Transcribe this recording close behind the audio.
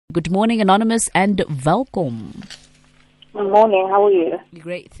Good morning, Anonymous, and welcome. Good morning. How are you?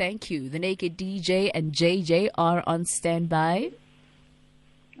 Great, thank you. The Naked DJ and JJ are on standby.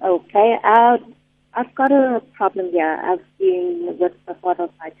 Okay. I've got a problem here. I've been with the father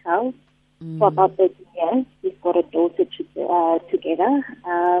of my child for about 13 years. We've got a daughter together.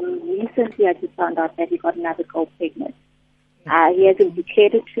 Recently, I just found out that he got another girl pregnant. He hasn't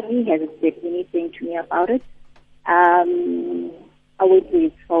declared it to me. He hasn't said anything to me about it. I went to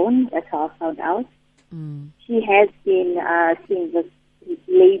his phone. That's how I found out. He has been seeing this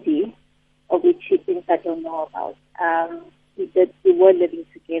lady, of which he thinks I don't know about. We were living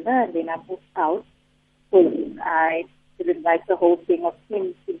together, and then I moved out because I didn't like the whole thing of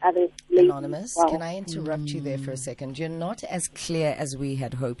him seeing other ladies. Anonymous, can I interrupt you there for a second? You're not as clear as we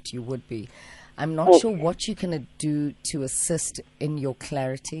had hoped you would be. I'm not sure what you're going to do to assist in your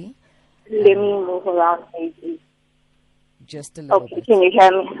clarity. Let me move around, maybe. Just a little bit. Can you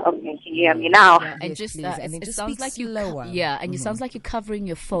hear me? Okay, can you hear me now? Yeah, and Yes, just please. And then it just sounds speak like you. slower. Yeah, and it sounds like you're covering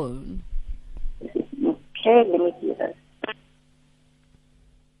your phone. Okay, let me do this.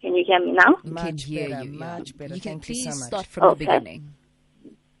 Can you hear me now? We can hear better, you. much better. You can Thank you please so much. start from the Okay. beginning.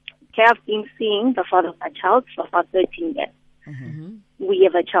 Okay, I've been seeing the father of my child for about 13 years. We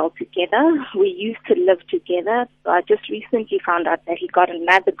have a child together. We used to live together. So I just recently found out that he got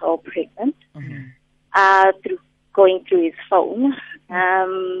another girl pregnant through going through his phone.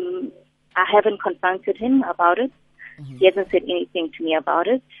 I haven't confronted him about it. He hasn't said anything to me about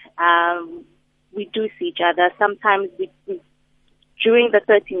it. We do see each other. Sometimes during the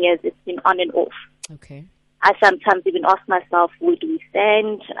 13 years, it's been on and off. Okay. I sometimes even ask myself, where do we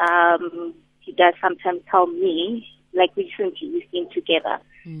stand? He does sometimes tell me, like recently we've been together.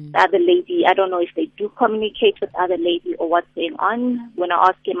 The other lady, I don't know if they do communicate with the other lady or what's going on. When I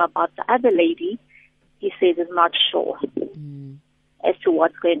ask him about the other lady, he says he's not sure as to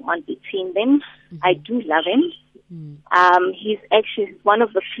what's going on between them. I do love him. He's actually one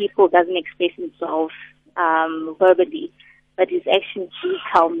of the people who doesn't express himself verbally, but his actions do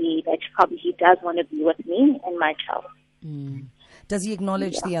tell me that probably he does want to be with me and my child. Does he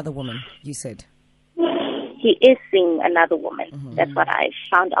acknowledge the other woman, you said? He is seeing another woman. That's what I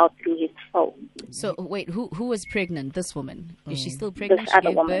found out through his phone. So wait, who was pregnant? This woman, is she still pregnant? This She other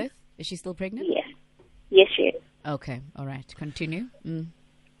gave woman. birth. Is she still pregnant? Yes. Yes, she is. Okay, all right. Continue.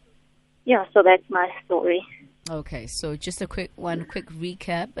 Yeah, so that's my story. Okay, so just a quick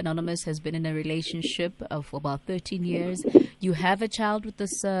recap. Anonymous has been in a relationship of about 13 years. You have a child with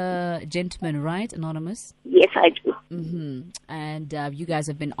this gentleman, right, Anonymous? Yes, I do. And you guys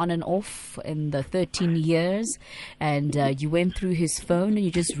have been on and off in the 13 years, and you went through his phone, and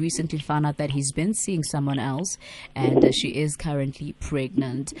you just recently found out that he's been seeing someone else, and she is currently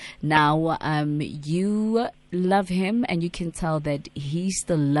pregnant. Now, you love him, and you can tell that he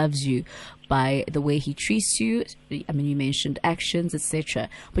still loves you by the way he treats you. I mean, you mentioned actions, etc.,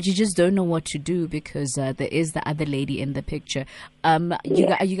 but you just don't know what to do because there is the other lady in the picture. Are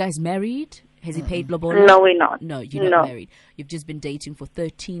you guys married? Has he paid lobola? No, we're not. No, you're not married. You've just been dating for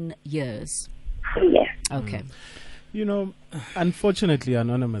 13 years. Yes. Okay. You know, unfortunately,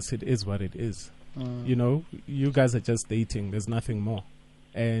 Anonymous, it is what it is. You know, you guys are just dating. There's nothing more.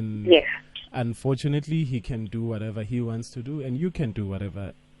 And Yes. unfortunately, he can do whatever he wants to do, and you can do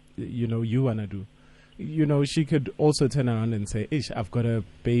whatever, you want to do. You know, she could also turn around and say, Ish, I've got a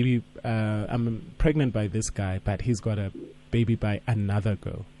baby. I'm pregnant by this guy, but he's got a baby by another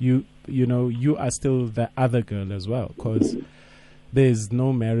girl. You know, you are still the other girl as well, because there's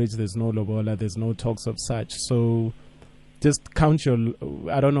no marriage, there's no lobola, there's no talks of such. So just count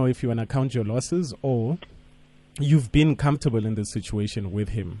I don't know if you want to count your losses, or you've been comfortable in this situation with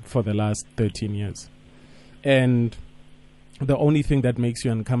him for the last 13 years. And the only thing that makes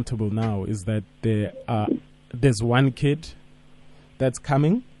you uncomfortable now is that there's one kid that's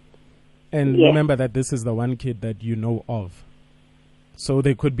coming. And remember that this is the one kid that you know of. So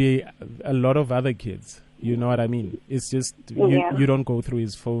there could be a lot of other kids. You know what I mean? It's just you don't go through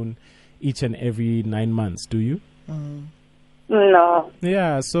his phone each and every 9 months, do you? No.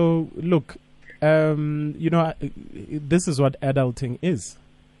 Yeah, so look, this is what adulting is.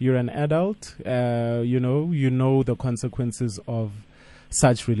 You're an adult, you know the consequences of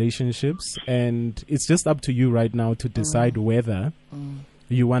such relationships, and it's just up to you right now to decide whether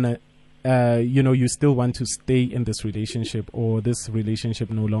you want to, you still want to stay in this relationship, or this relationship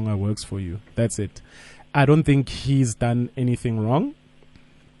no longer works for you. That's it. I don't think he's done anything wrong.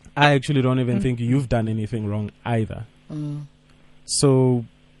 I actually don't even think you've done anything wrong either. So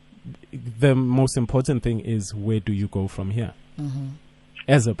the most important thing is, where do you go from here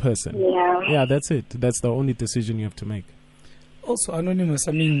as a person? Yeah. Yeah, that's it. That's the only decision you have to make. also Anonymous,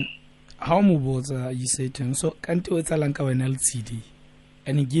 I mean, how mobile you say to him, so can't you tell an LCD?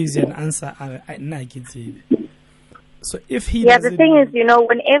 And he gives you an answer, so if he the thing is,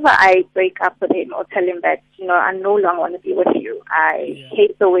 whenever I break up with him or tell him that, I no longer want to be with you, I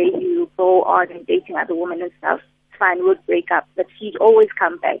hate the way you go on and dating other women and stuff, fine, we'll break up, but he'd always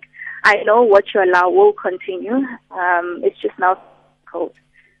come back. I know what you allow will continue. It's just now cold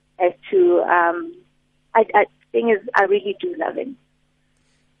as to, thing is, I really do love him.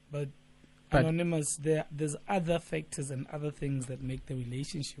 But Anonymous, there's other factors and other things that make the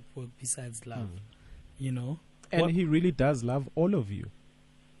relationship work besides love, And he really does love all of you.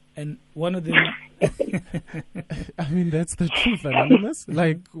 And one of them... I mean, that's the truth, Anonymous.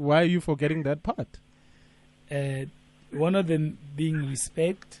 Like, why are you forgetting that part? One of them being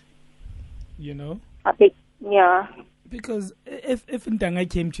respect, I think, yeah. Because if Ntanga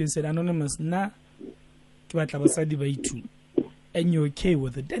came to you and said, Anonymous, and you're okay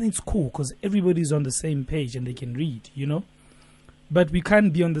with it, then it's cool because everybody's on the same page and they can read, But we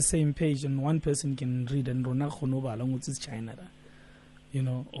can't be on the same page and one person can read and along with China,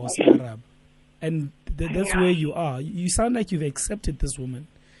 or Arab. And that's where you are. You sound like you've accepted this woman.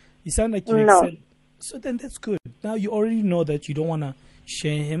 You sound like you accept. So then that's good. Now you already know that you don't want to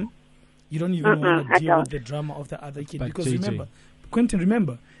share him. You don't even want to deal with the drama of the other kid. But because JJ.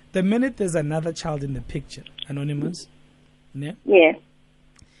 Remember, the minute there's another child in the picture, Anonymous,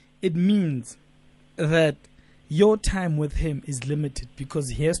 it means that your time with him is limited because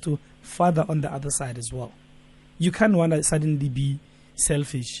he has to father on the other side as well. You can't want to suddenly be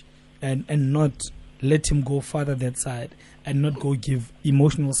selfish and not let him go father that side and not go give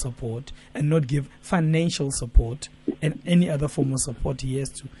emotional support and not give financial support and any other form of support he has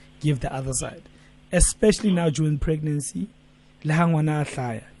to give the other side. Especially now during pregnancy,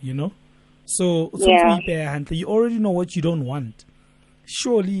 So you already know what you don't want.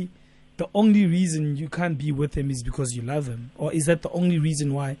 Surely the only reason you can't be with him is because you love him, or is that the only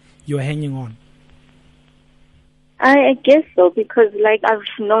reason why you're hanging on? I guess so, because I've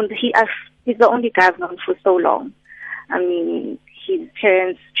known he's the only guy I've known for so long. I mean, his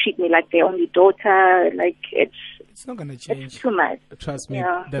parents treat me like their only daughter. It's not gonna change. It's too much. Trust me,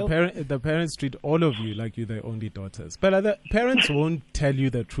 the parents treat all of you like you're their only daughters. But other parents won't tell you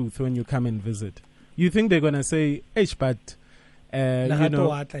the truth when you come and visit. You think they're gonna say, but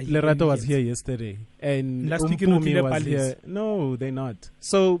Lerato was here yesterday and Umpumi was here. No, they're not.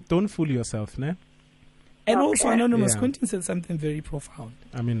 So don't fool yourself, ne? And also, Anonymous, Quentin said something very profound.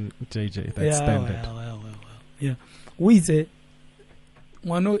 I mean, JJ, that's standard. Well. Yeah. He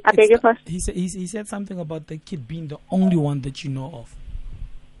said something about the kid being the only one that you know of.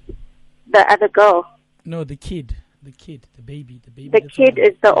 The other girl? No, the kid, the baby. The kid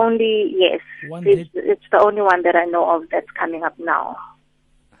is the only, it's the only one that I know of that's coming up now.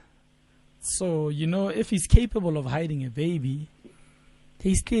 So, if he's capable of hiding a baby,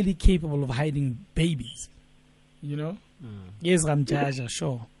 he's clearly capable of hiding babies. Yes, Ramjaja,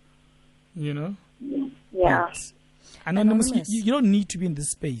 sure. Yeah. But Anonymous, you don't need to be in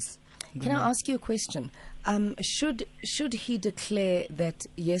this space. Can I ask you a question? Should he declare that,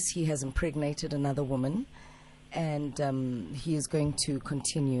 yes, he has impregnated another woman and he is going to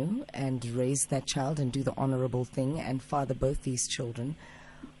continue and raise that child and do the honorable thing and father both these children,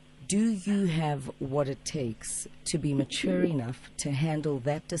 do you have what it takes to be mature enough to handle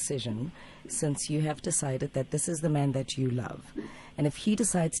that decision, since you have decided that this is the man that you love? And if he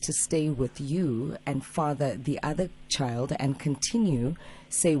decides to stay with you and father the other child and continue,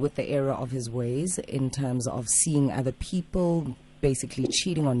 say, with the error of his ways in terms of seeing other people, basically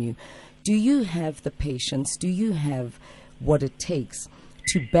cheating on you, do you have the patience, do you have what it takes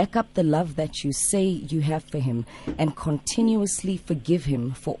to back up the love that you say you have for him and continuously forgive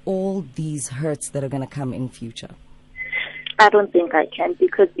him for all these hurts that are going to come in future? I don't think I can,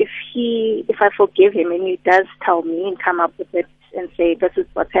 because if I forgive him and he does tell me and come up with it and say this is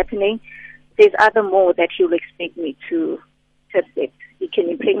what's happening, there's other more that he'll expect me to accept. He can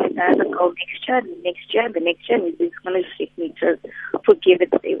impregnate another girl next year, the next year, and he's going to expect me to forgive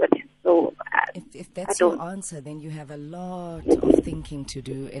and stay with him. So if that's your answer, then you have a lot of thinking to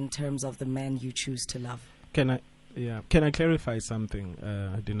do in terms of the man you choose to love. Can I clarify something,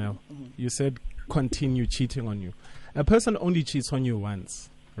 Dinelle? Mm-hmm. You said continue cheating on you. A person only cheats on you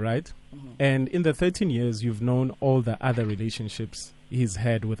once, right? Mm-hmm. And in the 13 years, you've known all the other relationships he's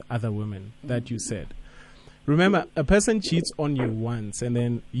had with other women that you said. Remember, a person cheats on you once and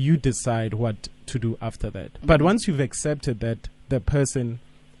then you decide what to do after that. Mm-hmm. But once you've accepted that the person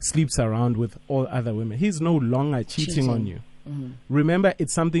sleeps around with all other women, he's no longer cheating on you. Mm-hmm. Remember,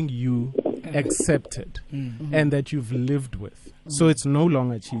 it's something you accepted and that you've lived with. So it's no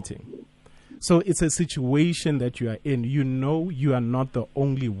longer cheating. So it's a situation that you are in. You know you are not the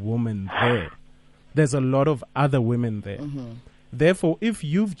only woman there. There's a lot of other women there. Therefore, if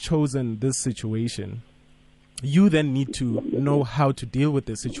you've chosen this situation, you then need to know how to deal with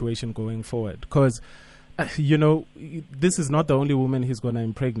the situation going forward. Because, this is not the only woman he's going to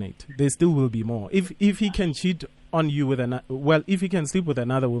impregnate. There still will be more. If he can cheat on you with if he can sleep with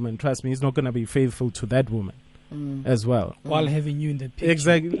another woman, trust me, he's not going to be faithful to that woman as well. While having you in the picture.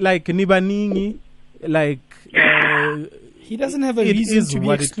 Exactly. Like Nibaningi, he doesn't have a reason to be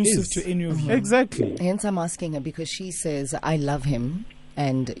exclusive to any of you. Exactly. Hence I'm asking her because she says, I love him,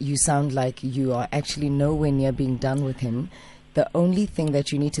 and you sound like you are actually nowhere near being done with him. The only thing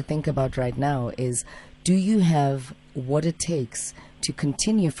that you need to think about right now is, do you have what it takes to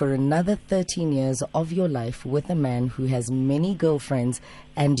continue for another 13 years of your life with a man who has many girlfriends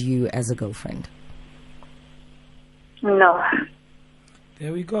and you as a girlfriend? No.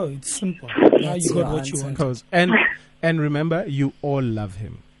 There we go. It's simple. Now you got what you want. And remember, you all love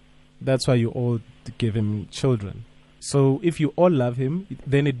him. That's why you all give him children. So if you all love him,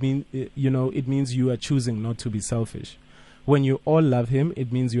 then it means you are choosing not to be selfish. When you all love him,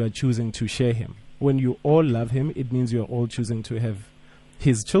 it means you are choosing to share him. When you all love him, it means you are all choosing to have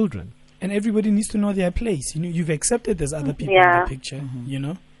his children. And everybody needs to know their place. You've accepted there's other people in the picture.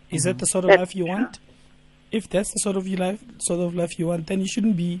 Is that the sort of life you want? If that's the sort of life you want, then you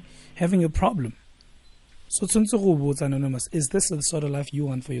shouldn't be having a problem. So, Anonymous, is this the sort of life you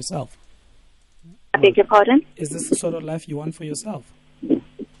want for yourself? I beg your pardon? Is this the sort of life you want for yourself?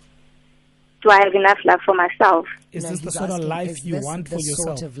 Do I have enough love for myself? Is this the sort of life you want for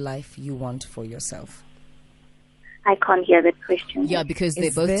yourself? Sort of life you want for yourself? I can't hear that question. Yeah, because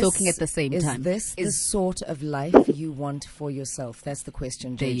they're both talking at the same time. Is this the sort of life you want for yourself? That's the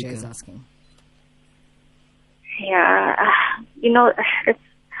question JJ is asking. Yeah,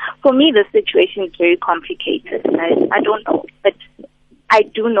 for me, the situation is very complicated. I don't know, but I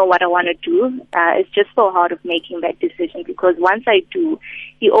do know what I want to do. It's just so hard of making that decision because once I do,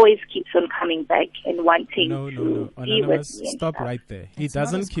 he always keeps on coming back and wanting to be with me. Stop right there. He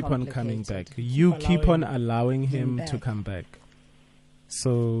doesn't keep on coming back. You keep on allowing him to come back.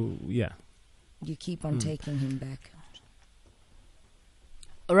 So, yeah. You keep on taking him back.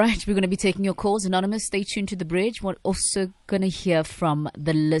 All right, we're going to be taking your calls. Anonymous, stay tuned to the bridge. We're also going to hear from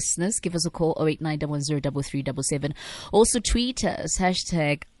the listeners. Give us a call, 089-110-3377. Also tweet us,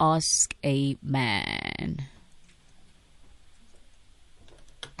 #AskAman.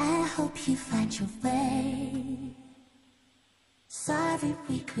 I hope you find your way. Sorry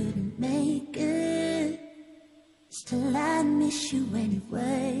we couldn't make it. Still I miss you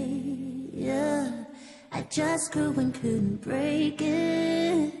anyway. Yeah. I just grew and couldn't break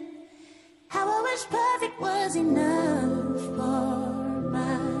it. How I wish perfect was enough for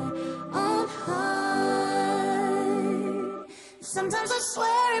my own heart. Sometimes I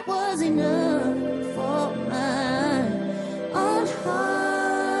swear it was enough for my own heart.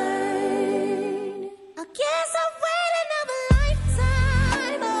 I guess I'll wait another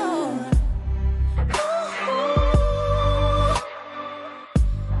lifetime.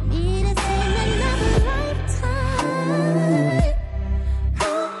 Need to sing another lifetime.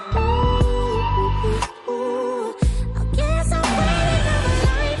 I guess I'll wait another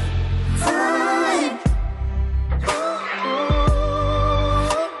lifetime.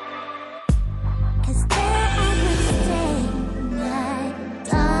 'Cause there I would stay, like,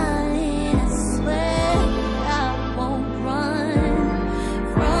 darling, I swear I won't run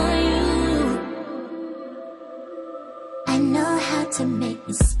from you. I know how to make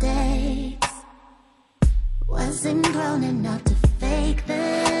mistakes. Wasn't grown enough to fake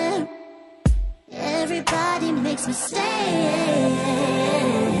them. Everybody makes mistakes.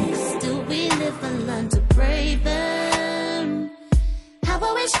 Do we live and learn to brave them? How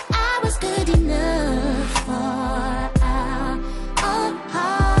I wish I was good enough for our own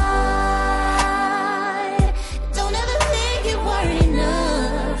heart. Don't ever think you were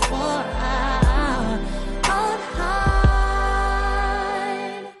enough for our own heart.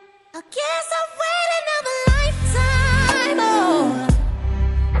 I guess I'll wait another lifetime.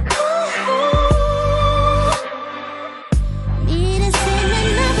 Need to say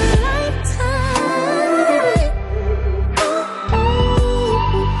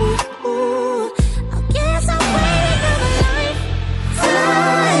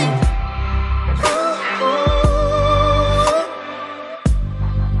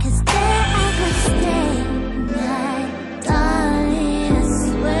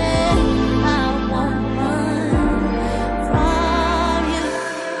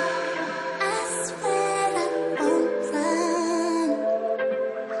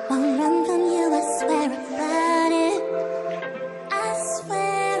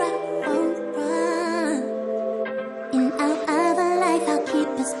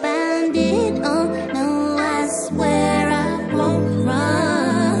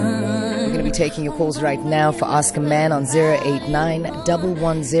be taking your calls right now for Ask a Man on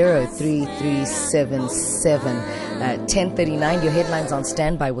 089-110-3377. 10:39, your headlines on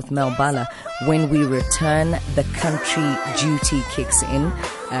standby with Mel Bala. When we return, the country duty kicks in.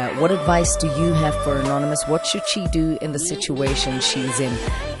 What advice do you have for Anonymous? What should she do in the situation she's in?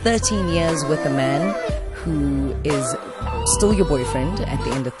 13 years with a man who is still your boyfriend at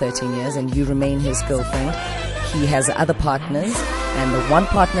the end of 13 years and you remain his girlfriend. He has other partners, and the one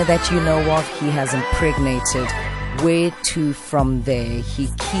partner that you know of, he has impregnated. Where to from there? He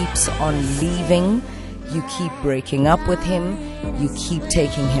keeps on leaving. You keep breaking up with him. You keep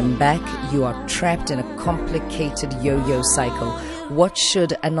taking him back. You are trapped in a complicated yo-yo cycle. What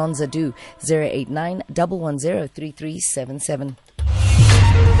should Anonza do? 089-110-3377.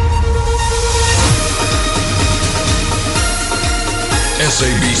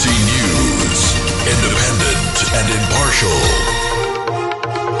 SABC News, independent and impartial.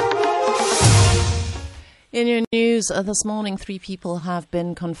 In your news this morning, 3 people have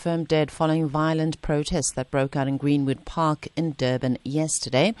been confirmed dead following violent protests that broke out in Greenwood Park in Durban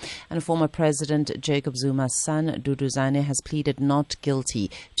yesterday. And former President Jacob Zuma's son, Duduzane, has pleaded not guilty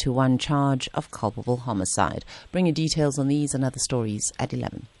to one charge of culpable homicide. Bring you details on these and other stories at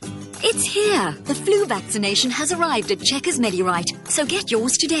 11. It's here. The flu vaccination has arrived at Checkers MediRite, so get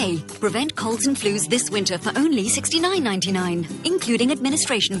yours today. Prevent colds and flus this winter for only $69.99, including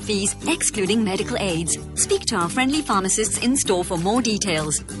administration fees, excluding medical aids. Speak to our friendly pharmacists in store for more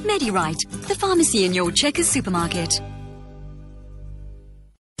details. MediRite, the pharmacy in your Checkers supermarket.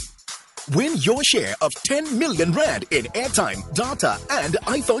 Win your share of 10 million rand in airtime, data, and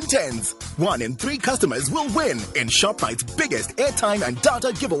iPhone 10s. 1 in 3 customers will win in ShopRite's biggest airtime and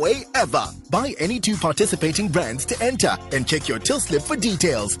data giveaway ever. Buy any 2 participating brands to enter and check your till slip for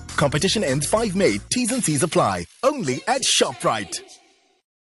details. Competition ends 5 May. T's and C's apply. Only at ShopRite.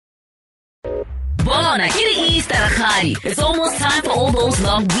 Bona, it's almost time for all those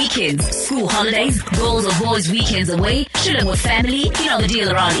long weekends. School holidays, girls or boys weekends away, chilling with family. You know the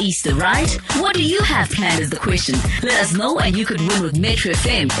deal around Easter, right? What do you have planned is the question. Let us know and you could win with Metro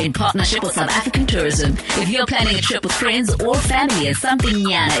FM in partnership with South African Tourism. If you're planning a trip with friends or family and something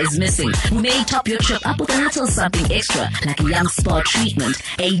nyana is missing, we may top your trip up with a little something extra, like a young spa treatment,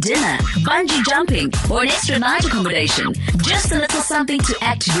 a dinner, bungee jumping, or an extra night accommodation. Just a little something to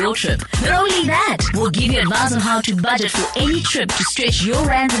add to your trip. Not only that, we'll give you advice on how to budget for any trip to stretch your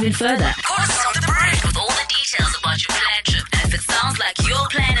rands even further. Call us on the break with all the details about your planned trip. And if it sounds like your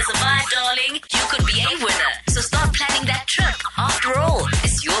plan is a vibe, darling, you could be a winner. So start planning that trip. After all,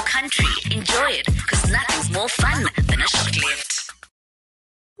 it's your country. Enjoy it, because nothing's more fun than a short lift.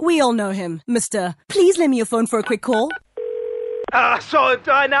 We all know him, Mr. Please lend me your phone for a quick call. So,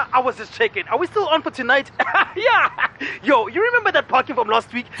 Diana, I was just checking. Are we still on for tonight? Yeah! Yo, you remember that parking from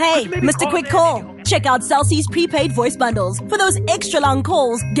last week? Hey, Mr. Quick Call. Check out Cell-C's prepaid voice bundles. For those extra long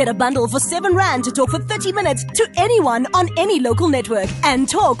calls, get a bundle for 7 Rand to talk for 30 minutes to anyone on any local network. And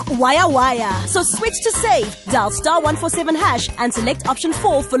talk wire. So switch to save. Dial *147# and select option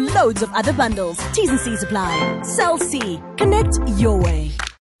 4 for loads of other bundles. T's and C's apply. Cell-C. Connect your way.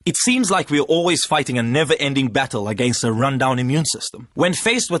 It seems like we're always fighting a never-ending battle against a rundown immune system. When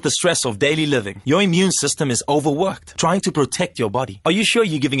faced with the stress of daily living, your immune system is overworked, trying to protect your body. Are you sure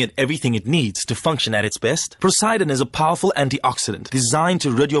you're giving it everything it needs to function at its best? Poseidon is a powerful antioxidant designed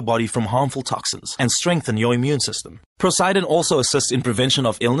to rid your body from harmful toxins and strengthen your immune system. Poseidon also assists in prevention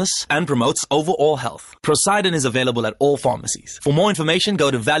of illness and promotes overall health. Poseidon is available at all pharmacies. For more information,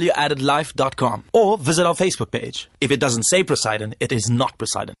 go to valueaddedlife.com or visit our Facebook page. If it doesn't say Poseidon, it is not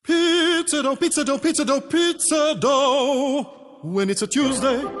Poseidon. Pizza dough, pizza dough, pizza dough, pizza dough. When it's a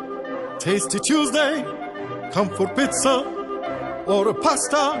Tuesday, tasty Tuesday, come for pizza or a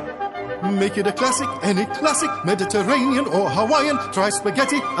pasta. Make it a classic, any classic, Mediterranean or Hawaiian. Try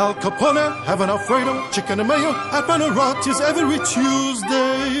spaghetti, Al Capone, have an Alfredo, chicken and mayo at Panarotti's every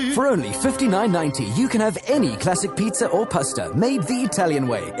Tuesday. For only $59.90, you can have any classic pizza or pasta made the Italian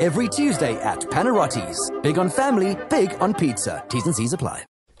way every Tuesday at Panarotti's. Big on family, big on pizza. T's and C's apply.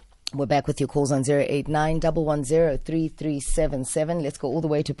 We're back with your calls on 089-110-3377. Let's go all the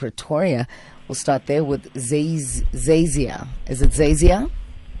way to Pretoria. We'll start there with Zazia. Is it Zazia?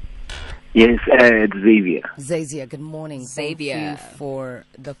 Yes, it's Xavier. Zazia, good morning. Xavier. Thank you for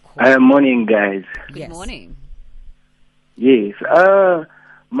the call. Morning, guys. Good morning. Yes.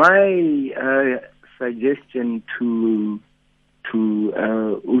 My suggestion to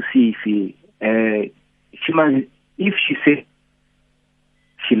Usisi, she must, if she says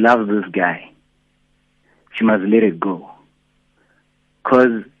she loves this guy, she must let it go.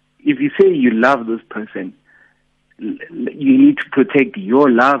 Because if you say you love this person, you need to protect your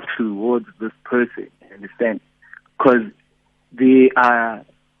love towards this person, understand? Because they are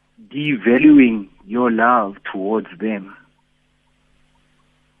devaluing your love towards them.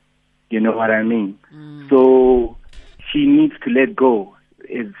 You know what I mean? So she needs to let go.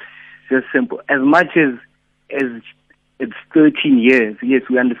 It's just simple. As much as it's 13 years, yes,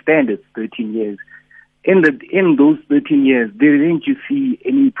 we understand it's 13 years. In those 13 years, didn't you see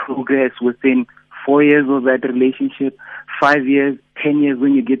any progress within 4 years of that relationship, 5 years, 10 years?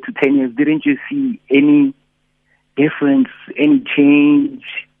 When you get to 10 years, didn't you see any difference, any change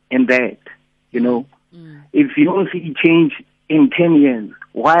in that? You know, if you don't see change in 10 years,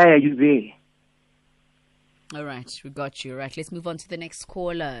 why are you there? All right, we got you. All right, let's move on to the next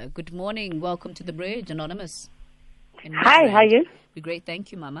caller. Good morning. Welcome to the bridge, Anonymous. Hi, how are you? We're great.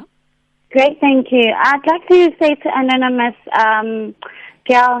 Thank you, Mama. Great, thank you. I'd like to say to Anonymous,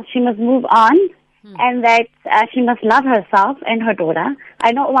 girl, she must move on and that she must love herself and her daughter.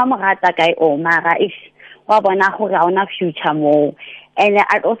 I know Wamagata guy or Mara ish Wabana Hurauna future more. And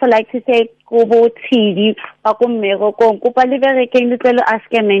I'd also like to say Kobo TV, Pakumero, Kupa Libere came to tell ask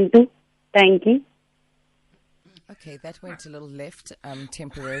too. Thank you. Okay, that went a little left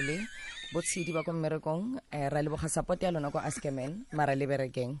temporarily. But CD ba ko merekong ra le bo support ya lona go Askemen mara le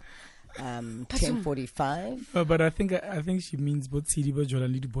berekeng 10:45. But I think she means both CD ba jola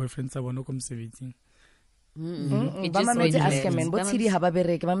le di boyfriends a bona ko msebetsing. Ba mametse Askemen bo CD ha ba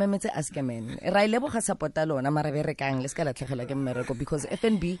bereke ba mametse Askemen ra ile bo ga support ya lona mara berekang le ska la tlhagela ke mmereko because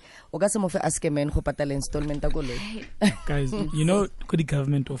FNB o ka se mo fe Askemen go patala installment a go le. Guys, you know ko di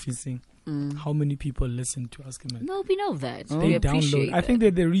government officing. How many people listen to Ask a Man? No, we know that. They We download. appreciate I think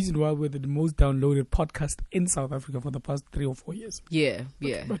they're the reason why we're the most downloaded podcast in South Africa for the past 3 or 4 years. Yeah.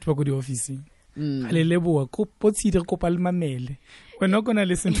 But we're good officing. We're not going to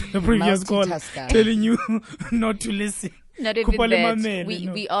listen to the previous call telling you not to listen. Not even that.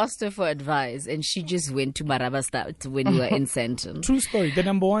 We asked her for advice and she just went to Marabastad when we were in Sandton. True story. The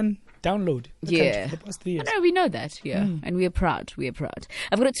number one download. Yeah. For the past 3 years. No, we know that, yeah. And we are proud. We are proud.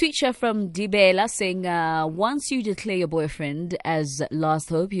 I've got a tweet here from Dibela saying, once you declare your boyfriend as last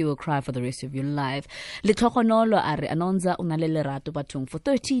hope, you will cry for the rest of your life. Litlokonolo are anonza unalele rato batung for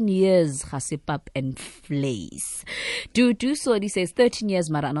 13 years, hasipap and flays. Do so, he says, 13 years,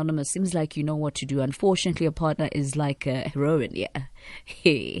 Mara Anonymous, seems like you know what to do. Unfortunately, your partner is like a heroin, yeah.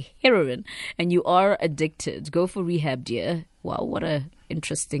 Hey, heroin. And you are addicted. Go for rehab, dear. Wow, what a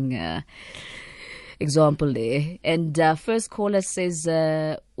interesting example there. And first caller says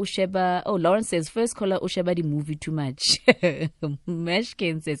Usheba. Oh, Lawrence says first caller Usheba the movie too much.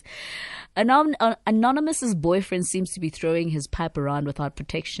 Meshkin says Anonymous's boyfriend seems to be throwing his pipe around without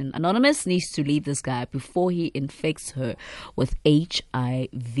protection. Anonymous needs to leave this guy before he infects her with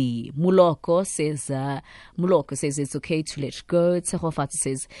HIV. Muloko says it's okay to let go. Tsehofati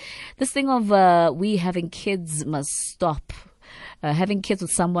says this thing of we having kids must stop. Having kids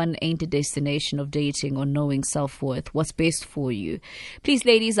with someone ain't a destination of dating or knowing self-worth. What's best for you? Please,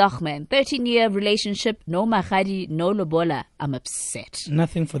 ladies, Ahmed, 13-year relationship, no mahadi, no lobola. I'm upset.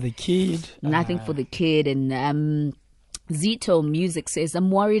 Nothing for the kid. Nothing for the kid. And Zito Music says,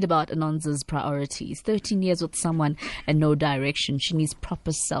 I'm worried about Anonza's priorities. 13 years with someone and no direction. She needs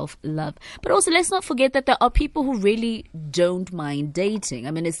proper self-love. But also, let's not forget that there are people who really don't mind dating.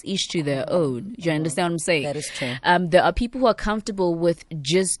 I mean, it's each to their own. Do you understand what I'm saying? That is true. There are people who are comfortable with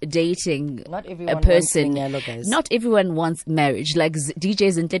just dating Not everyone a person. wants Minyalo, guys. Not everyone wants marriage. Like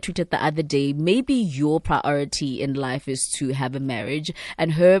DJ Zinte tweeted the other day, maybe your priority in life is to have a marriage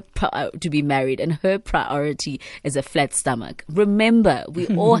and her to be married, and her priority is a flat stomach. Remember, we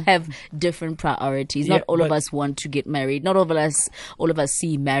all have different priorities. Not all of us want to get married. Not all of us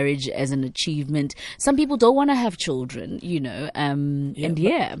see marriage as an achievement. Some people don't want to have children, you know.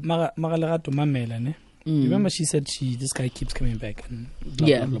 Remember she said this guy keeps coming back and blah,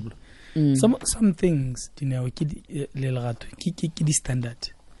 Yeah. blah, blah, blah. Some things, you know, the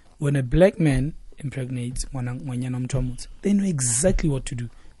standard. When a black man impregnates they know exactly what to do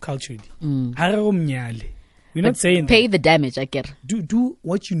culturally. We're not saying pay the damage, I get. Do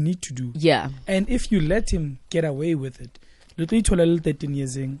what you need to do. Yeah. And if you let him get away with it, little 13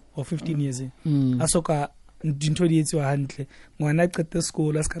 years or 15 years asoka dintho di etsi wa hantle ngwana qete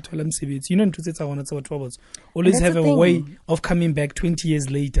school a ska thola msebetsi, you know, ntho tse tsa gona tsa batho ba botse always have a way of coming back 20 years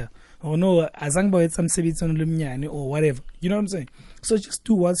later. Or no, azang ba etsa msebetsi ono le mnyane or whatever, you know what I'm saying? So just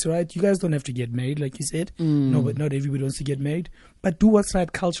do what's right. You guys don't have to get married like you said. No, but not everybody wants to get married, but do what's right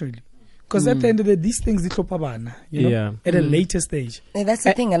culturally. Because at the end of the day, these things, you know, Yeah. at a later stage. And that's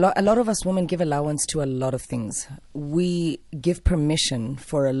the thing. A lot of us women give allowance to a lot of things. We give permission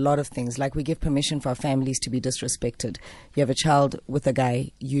for a lot of things. Like we give permission for our families to be disrespected. You have a child with a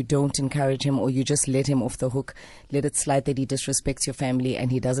guy, you don't encourage him, or you just let him off the hook. Let it slide that he disrespects your family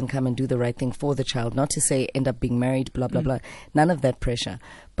and he doesn't come and do the right thing for the child. Not to say end up being married, blah, blah, blah. None of that pressure.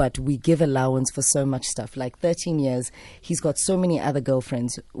 But we give allowance for so much stuff. Like 13 years, he's got so many other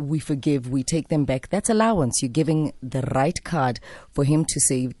girlfriends. We forgive, we take them back. That's allowance. You're giving the right card for him to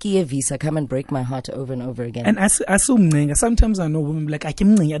say, "Kia visa, come and break my heart over and over again." And sometimes I know women like, I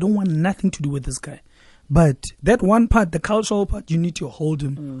don't want nothing to do with this guy. But that one part, the cultural part, you need to hold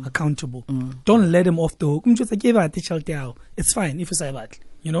him accountable. Don't let him off the hook. It's fine if it's like,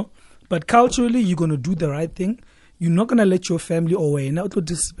 you know. But culturally, you're going to do the right thing. You're not going to let your family away. Now to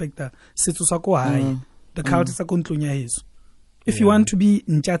disrespect the culture is. If you want to be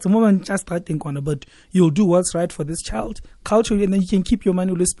in chat, but you'll do what's right for this child culturally, and then you can keep your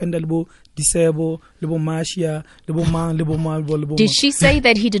money. Will spend a little disable, little marcia, little man, little mal, little. Did she say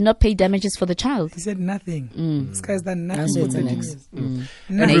that he did not pay damages for the child? He said nothing. This guy's done nothing. For 13 years. And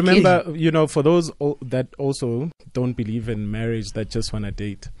remember, you know, for those that also don't believe in marriage, that just want to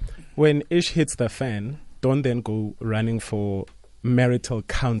date, when ish hits the fan, don't then go running for marital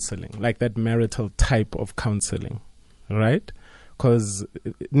counseling, like that marital type of counseling, right? Because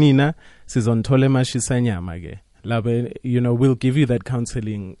Nina says on Tolema Shisanyam, you know, we'll give you that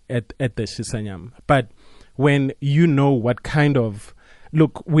counseling at the Shisanyam. But when you know what kind of,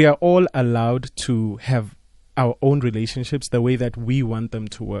 look, we are all allowed to have our own relationships the way that we want them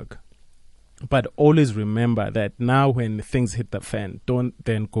to work. But always remember that now when things hit the fan, don't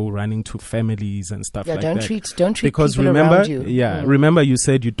then go running to families and stuff like don't that. Treat because people remember, around you. Remember you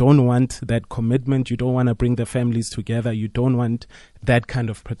said you don't want that commitment. You don't want to bring the families together. You don't want that kind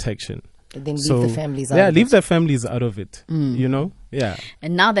of protection. Then leave the families out of it. Yeah, leave the families out of it. You know? Yeah.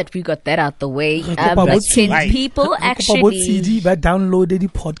 And now that we got that out the way, can people actually download the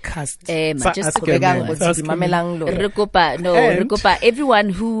podcast? Rukopa, everyone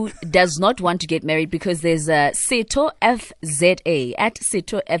who does not want to get married, because there's Seto FZA at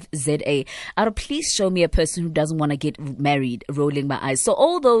Seto FZA. Please show me a person who doesn't want to get married. Rolling my eyes. So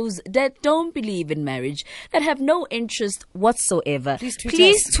all those that don't believe in marriage, that have no interest whatsoever,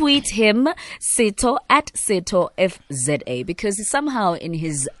 please tweet him Seto at Seto FZA, because somehow in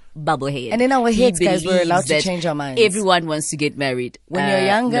his bubble head, and in our heads, guys, we're allowed to change our minds. Everyone wants to get married. When you're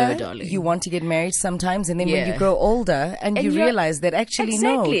younger, you want to get married sometimes, and then when you grow older and you realize that actually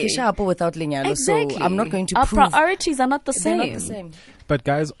no, kisha without linyalo, so I'm not going to our prove. priorities are not the same. They're not the same. But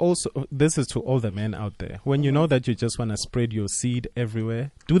guys, also, this is to all the men out there. When you know that you just want to spread your seed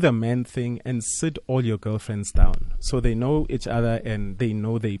everywhere, do the man thing and sit all your girlfriends down so they know each other and they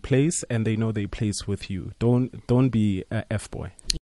know their place and they know their place with you. Don't be a F-boy.